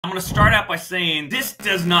I'm going to start out by saying this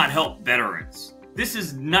does not help veterans. This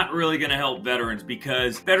is not really going to help veterans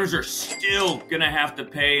because veterans are still going to have to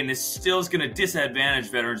pay, and this still is going to disadvantage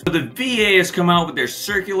veterans. So the VA has come out with their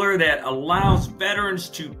circular that allows veterans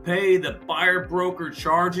to pay the buyer broker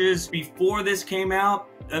charges. Before this came out,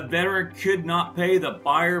 a veteran could not pay the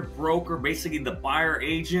buyer broker, basically the buyer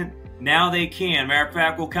agent. Now they can. Matter of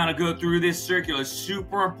fact, we'll kind of go through this circular.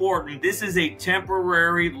 Super important. This is a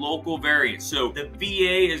temporary local variance. So the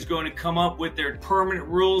VA is going to come up with their permanent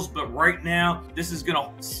rules, but right now this is going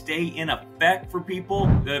to stay in effect for people.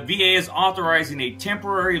 The VA is authorizing a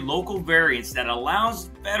temporary local variance that allows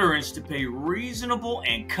veterans to pay reasonable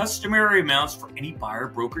and customary amounts for any buyer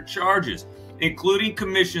broker charges, including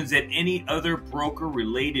commissions and any other broker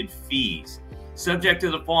related fees, subject to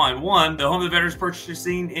the following. One, the home the veteran is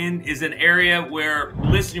purchasing in is an area where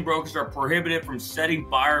listing brokers are prohibited from setting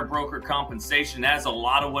buyer broker compensation. That's a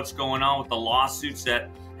lot of what's going on with the lawsuits that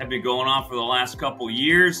have been going on for the last couple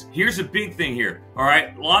years. Here's a big thing here. All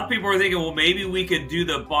right, a lot of people are thinking, well, maybe we could do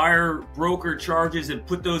the buyer broker charges and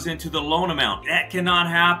put those into the loan amount. That cannot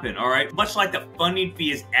happen. All right, much like the funding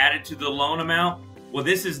fee is added to the loan amount, well,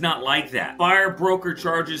 this is not like that. Buyer broker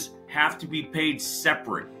charges have to be paid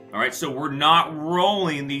separate. All right, so we're not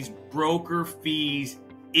rolling these broker fees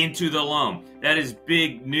into the loan. That is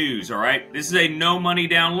big news, all right? This is a no money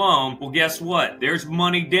down loan. Well, guess what? There's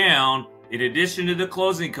money down. In addition to the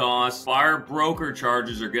closing costs, buyer broker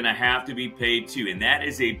charges are gonna have to be paid too, and that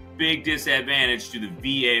is a big disadvantage to the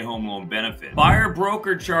VA home loan benefit. Buyer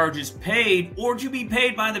broker charges paid or to be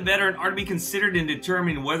paid by the veteran are to be considered in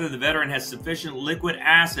determining whether the veteran has sufficient liquid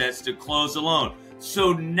assets to close the loan.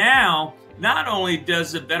 So now, not only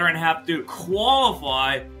does the veteran have to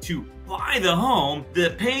qualify to buy the home,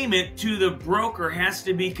 the payment to the broker has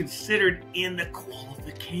to be considered in the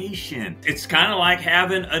qualification. It's kind of like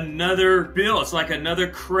having another bill. It's like another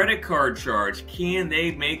credit card charge. Can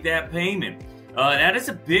they make that payment? That is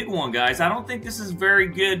a big one, guys. I don't think this is very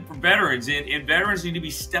good for veterans, and veterans need to be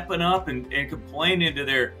stepping up and complaining to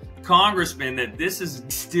their congressman that this is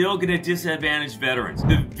still going to disadvantage veterans.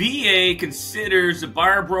 The VA considers the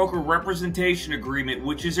buyer broker representation agreement,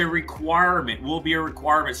 which is a requirement, will be a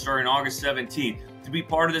requirement starting August 17th, to be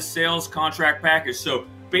part of the sales contract package. So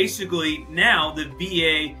basically now the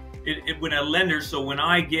VA, when a lender, so when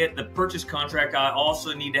I get the purchase contract, I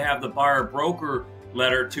also need to have the buyer broker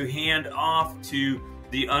letter to hand off to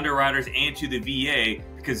the underwriters and to the VA,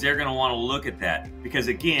 because they're going to want to look at that. Because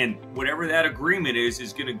again, whatever that agreement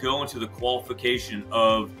is going to go into the qualification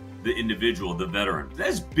of the individual, the veteran.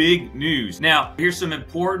 That's big news. Now, here's some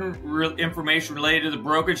important information related to the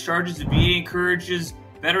brokerage charges. The VA encourages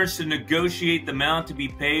veterans to negotiate the amount to be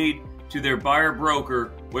paid to their buyer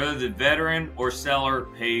broker, whether the veteran or seller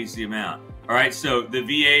pays the amount. All right, so the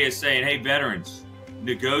VA is saying, hey, veterans,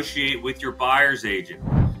 negotiate with your buyer's agent.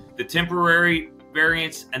 The temporary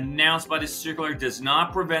variance announced by the circular does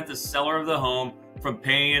not prevent the seller of the home from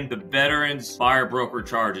paying the veteran's buyer broker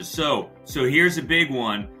charges. So here's a big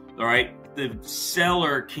one, all right? The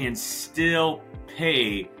seller can still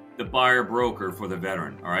pay the buyer broker for the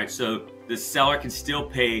veteran, all right? So the seller can still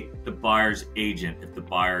pay the buyer's agent if the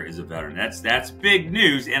buyer is a veteran. That's big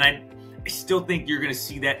news, and I still think you're going to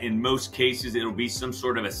see that in most cases. It'll be some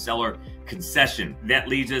sort of a seller concession. That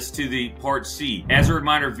leads us to the part C. As a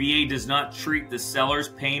reminder, VA does not treat the seller's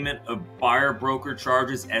payment of buyer broker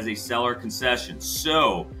charges as a seller concession.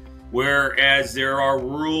 So, whereas there are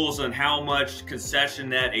rules on how much concession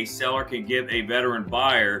that a seller can give a veteran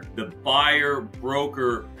buyer, the buyer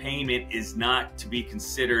broker payment is not to be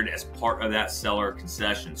considered as part of that seller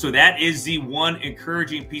concession. So that is the one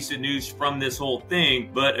encouraging piece of news from this whole thing.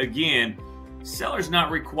 But again, seller's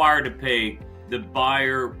not required to pay the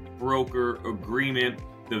buyer broker agreement.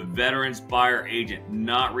 The veteran's buyer agent,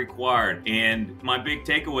 not required. And my big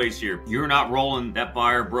takeaways here, you're not rolling that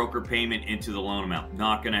buyer broker payment into the loan amount.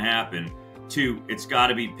 Not gonna happen. 2, it's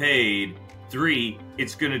gotta be paid. 3,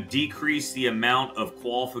 it's gonna decrease the amount of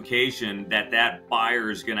qualification that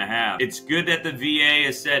buyer is gonna have. It's good that the VA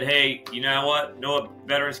has said, hey, you know what? No,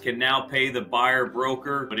 veterans can now pay the buyer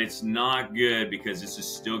broker, but it's not good because this is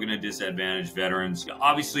still gonna disadvantage veterans.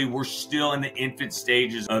 Obviously, we're still in the infant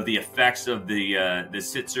stages of the effects of the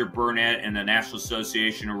Sitzer-Burnett and the National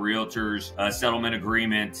Association of Realtors settlement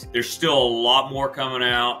agreement. There's still a lot more coming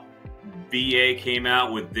out. VA came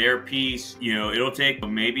out with their piece. You know, it'll take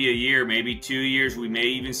maybe a year, maybe 2 years. We may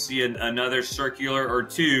even see another circular or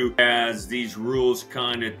two as these rules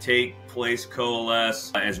kind of take place,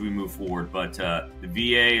 coalesce as we move forward. But the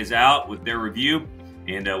VA is out with their review,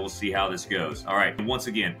 and we'll see how this goes. All right, and once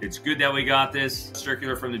again, it's good that we got this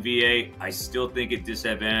circular from the VA. I still think it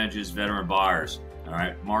disadvantages veteran buyers. All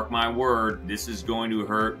right, mark my word, this is going to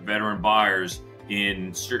hurt veteran buyers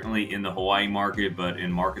certainly in the Hawaii market, but in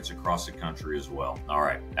markets across the country as well. All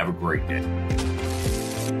right, have a great day.